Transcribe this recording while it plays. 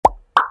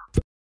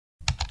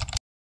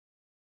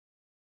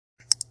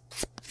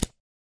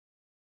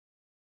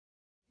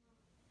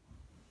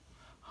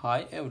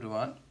Hi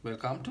everyone,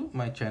 welcome to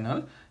my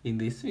channel. In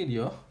this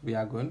video we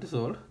are going to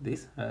solve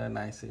this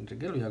nice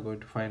integral. We are going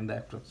to find the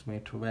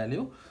approximate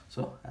value,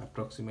 so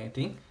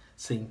approximating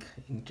sinc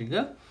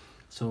integral.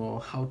 So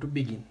how to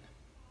begin?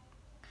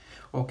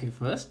 Okay,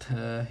 first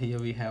here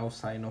we have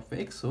sine of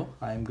x, so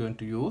I am going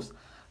to use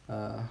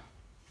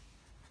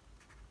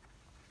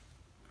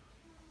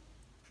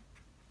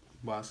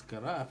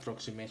Bhaskara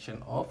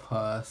approximation of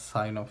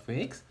sine of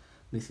x.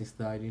 This is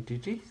the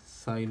identity.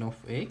 Sine of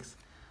x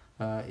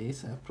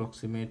is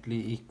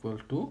approximately equal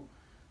to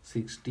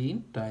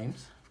 16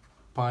 times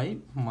pi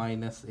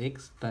minus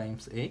x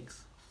times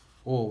x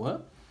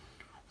over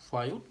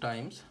 5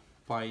 times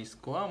pi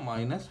square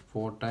minus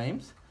 4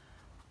 times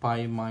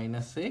pi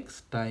minus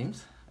x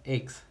times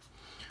x.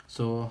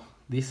 So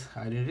this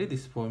identity,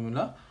 this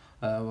formula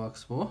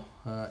works for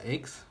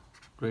x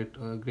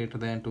greater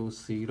than to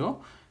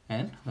 0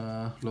 and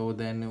lower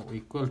than or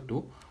equal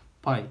to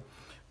pi,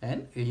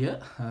 and here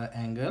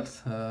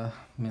angles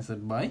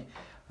measured by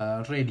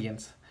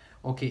radians.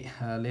 Okay,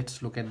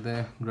 let's look at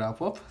the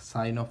graph of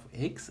sine of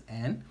x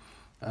and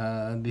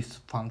this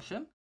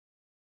function.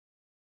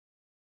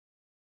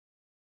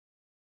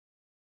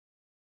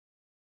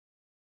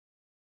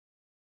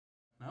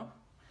 Now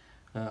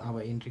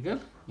our integral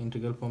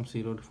from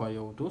 0 to 5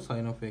 over 2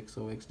 sine of x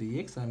over x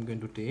dx, I'm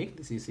going to take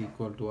this is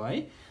equal to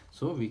I,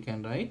 so we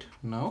can write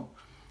now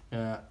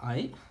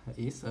I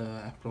is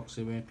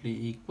approximately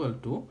equal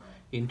to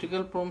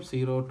integral from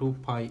 0 to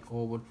pi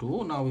over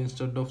 2. Now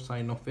instead of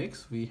sine of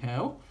x we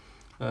have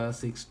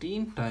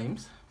 16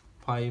 times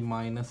pi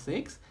minus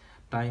x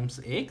times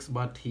x,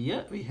 but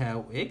here we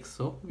have x,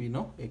 so we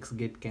know x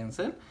get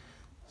cancelled,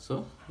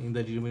 so in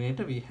the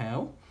denominator we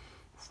have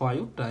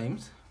 5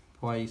 times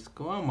pi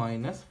square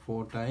minus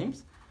 4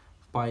 times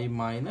pi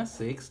minus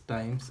x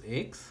times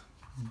x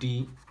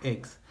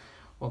dx.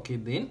 Okay,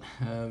 then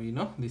we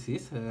know this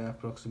is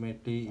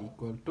approximately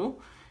equal to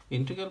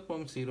integral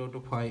from 0 to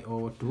pi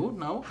over 2.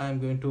 Now I am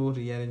going to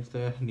rearrange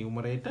the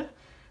numerator,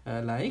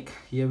 like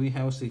here we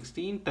have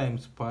 16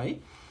 times pi,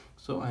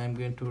 so I am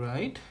going to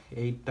write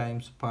 8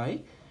 times pi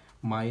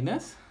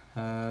minus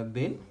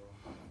then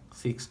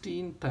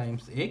 16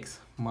 times x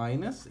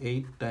minus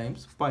 8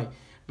 times pi.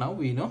 Now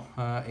we know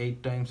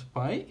 8 times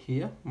pi,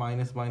 here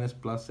minus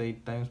plus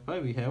 8 times pi,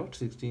 we have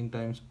 16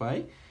 times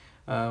pi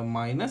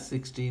minus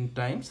 16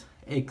 times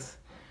x.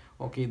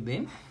 Okay,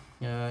 then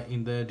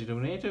in the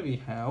denominator we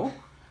have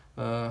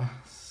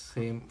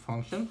same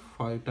function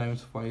 5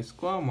 times pi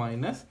square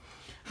minus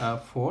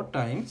 4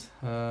 times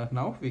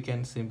now we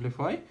can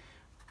simplify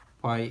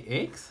pi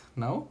x,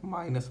 now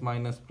minus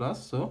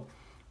plus, so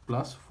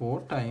plus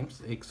 4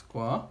 times x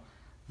square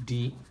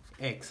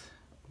dx.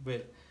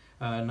 Well,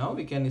 now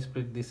we can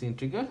split this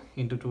integral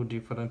into two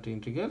different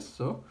integrals,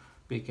 so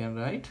we can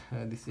write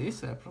this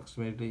is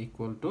approximately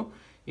equal to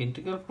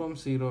integral from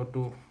 0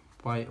 to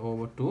pi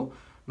over 2.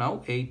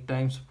 Now 8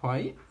 times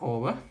pi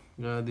over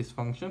this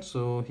function,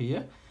 so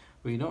here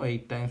we know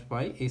 8 times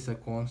pi is a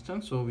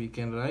constant, so we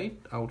can write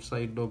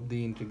outside of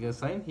the integral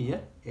sign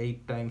here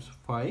 8 times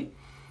pi,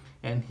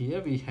 and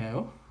here we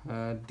have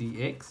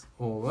dx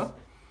over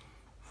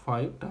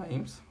 5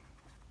 times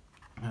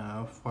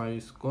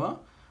 5 square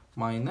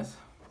minus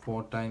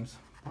 4 times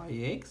pi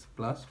x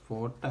plus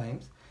 4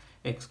 times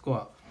x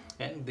square,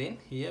 and then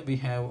here we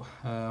have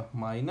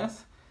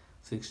minus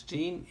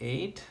 16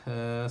 8,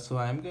 so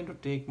I am going to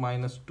take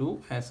minus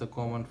 2 as a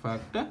common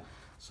factor,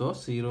 so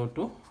 0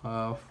 to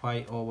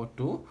 5 over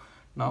 2.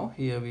 Now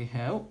here we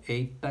have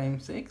 8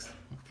 times x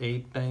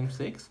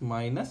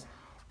minus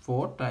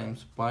 4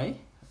 times pi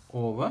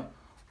over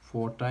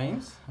 4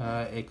 times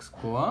x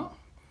square,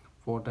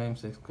 4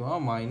 times x square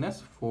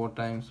minus 4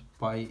 times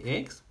pi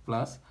x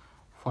plus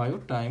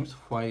 5 times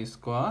pi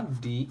square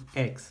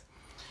dx.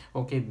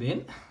 Okay,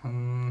 then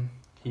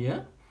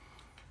here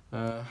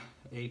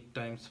 8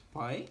 times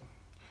pi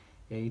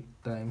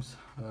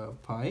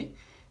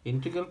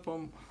integral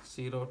from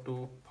 0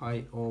 to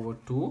pi over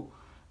 2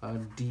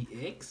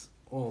 dx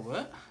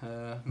over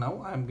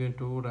now I am going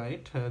to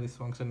write this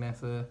function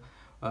as a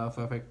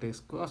perfect x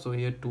square, so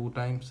here 2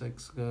 times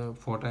x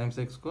 4 times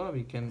x square,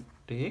 we can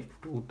take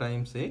 2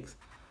 times x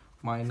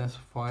minus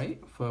 5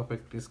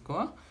 perfect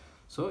square.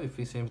 So if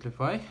we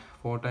simplify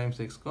 4 times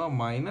x square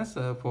minus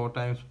 4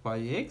 times pi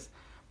x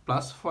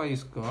plus 5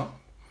 square,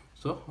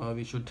 so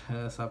we should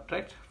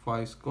subtract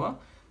 5 square,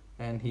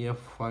 and here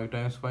 5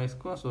 times 5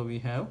 square, so we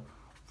have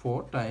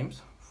 4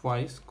 times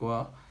 5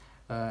 square,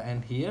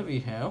 and here we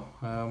have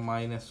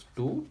minus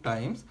 2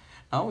 times.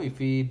 Now if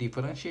we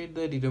differentiate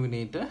the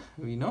denominator,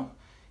 we know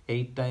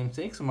 8 times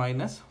x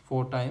minus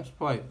 4 times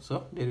 5,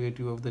 so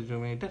derivative of the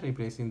denominator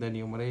replacing the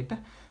numerator,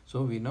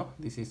 so we know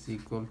this is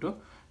equal to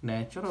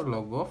natural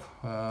log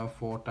of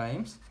 4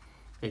 times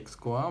x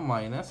square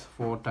minus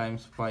 4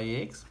 times pi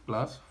x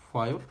plus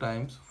 5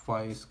 times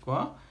 5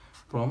 square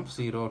from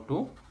 0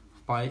 to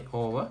pi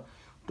over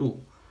 2.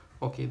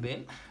 Okay,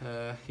 then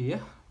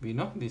here we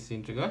know this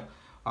integral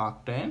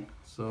arctan,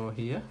 so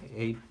here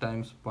 8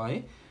 times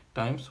pi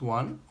times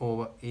 1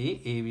 over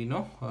a we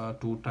know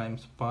 2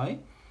 times pi,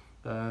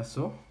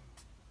 so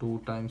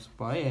 2 times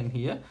pi, and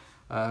here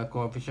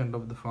coefficient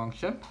of the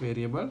function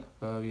variable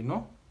we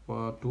know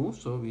 2,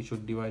 so we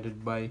should divide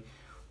it by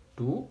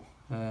 2,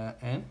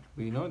 and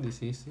we know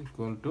this is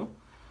equal to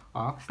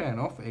arctan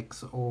of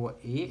x over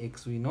a.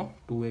 X we know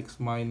 2x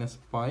minus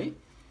pi,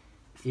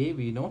 a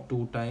we know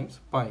 2 times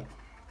pi.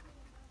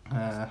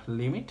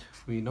 Limit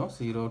we know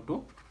 0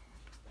 to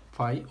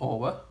pi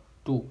over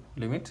 2,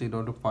 limit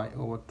 0 to pi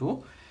over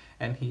 2.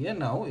 And here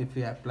now if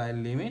we apply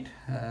limit,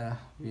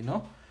 we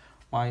know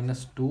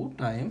minus 2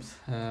 times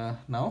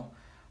now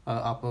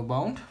upper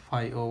bound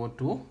 5 over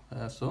 2,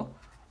 so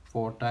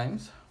 4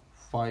 times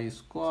 5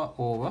 square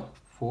over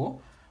 4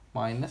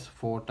 minus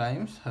 4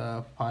 times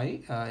pi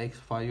x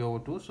 5 over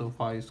 2, so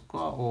 5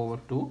 square over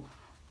 2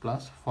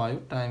 plus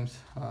 5 times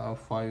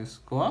 5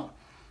 square,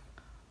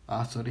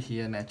 sorry,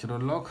 here natural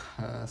log,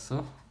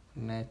 so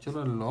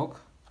natural log,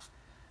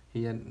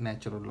 here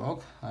natural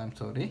log, I'm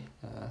sorry,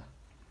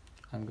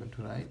 I'm going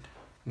to write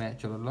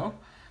natural log,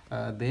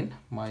 then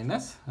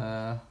minus,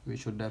 we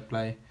should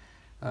apply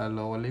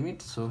lower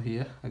limit, so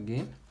here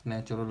again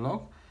natural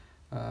log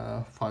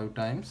 5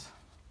 times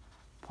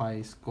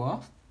pi square.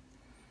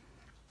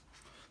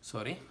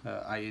 Sorry,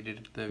 I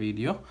edited the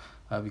video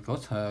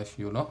because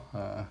you know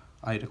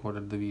I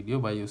recorded the video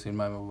by using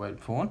my mobile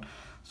phone,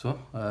 so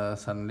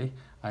suddenly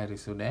I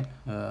received an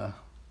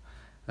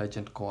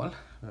urgent call.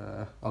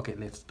 Okay,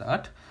 let's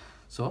start.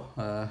 So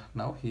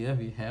now here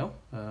we have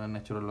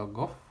natural log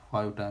of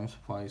 5 times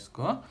pi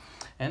square,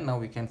 and now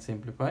we can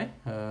simplify.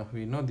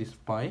 We know this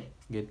pi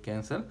get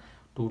cancelled,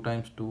 2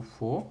 times 2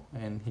 4,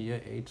 and here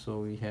 8,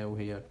 so we have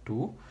here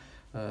 2,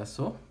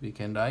 so we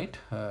can write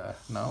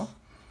now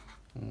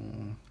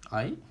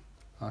I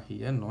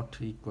here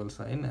not equal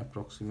sign,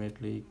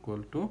 approximately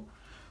equal to,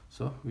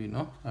 so we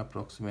know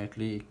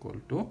approximately equal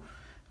to,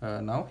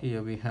 now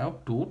here we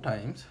have 2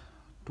 times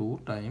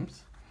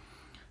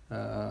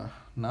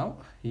now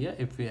here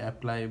if we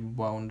apply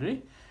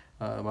boundaries,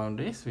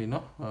 we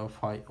know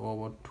 5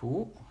 over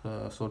 2,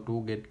 so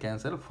 2 get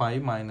cancelled,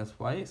 5 minus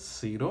 5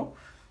 0,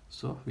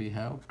 so we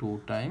have 2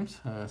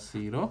 times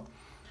 0,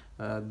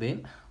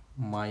 then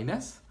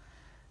minus,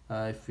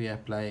 if we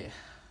apply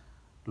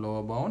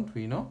lower bound,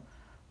 we know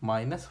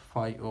minus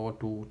 5 over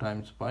 2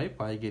 times pi,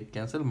 pi get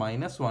cancelled,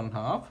 minus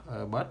 1/2,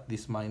 but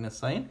this minus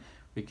sign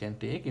we can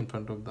take in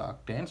front of the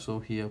arctan, so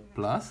here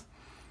plus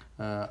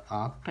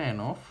arctan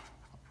of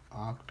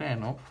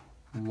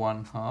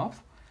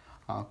 1/2,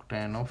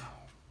 arctan of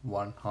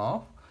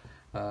 1/2,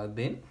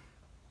 then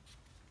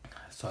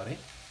sorry,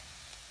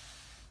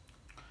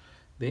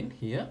 then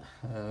here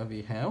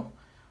we have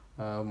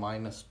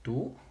minus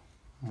 2,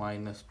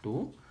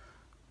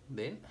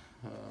 then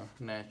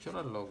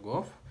natural log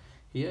of,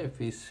 here if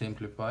we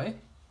simplify,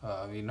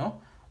 we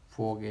know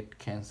 4 get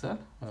cancelled,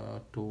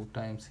 2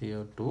 times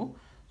here 2,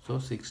 so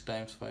 6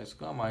 times 5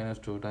 square minus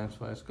 2 times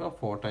 5 square,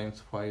 4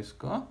 times 5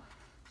 square,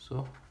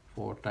 so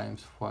 4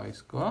 times 5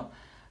 square,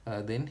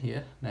 then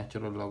here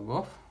natural log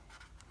of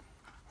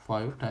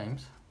 5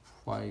 times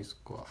 5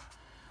 square.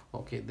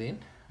 Okay, then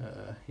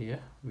here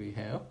we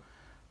have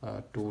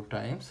 2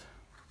 times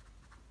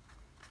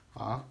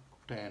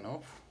arctan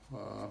of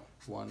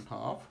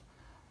 1/2,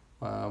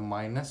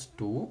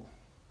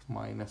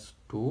 minus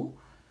 2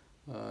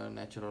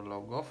 natural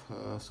log of,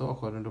 so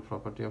according to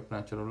property of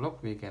natural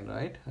log we can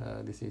write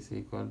this is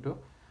equal to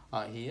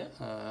here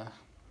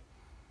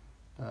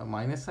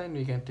minus sign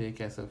we can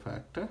take as a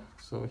factor,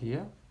 so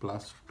here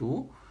plus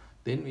 2,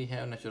 then we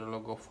have natural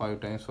log of 5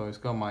 times 5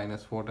 square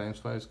minus 4 times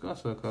 5 square,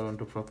 so according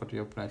to property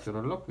of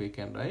natural log we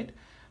can write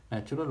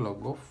natural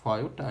log of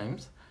 5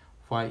 times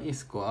 5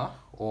 square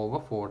over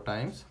 4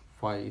 times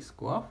 5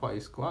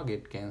 square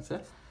get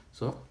cancelled,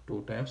 so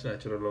 2 times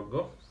natural log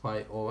of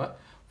 5 over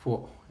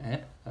 4,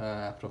 and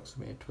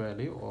approximate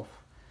value of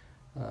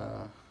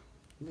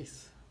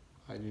this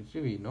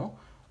identity we know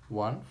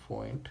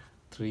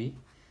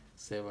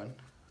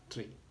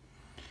 1.373.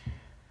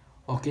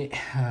 Okay,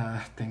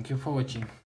 thank you for watching.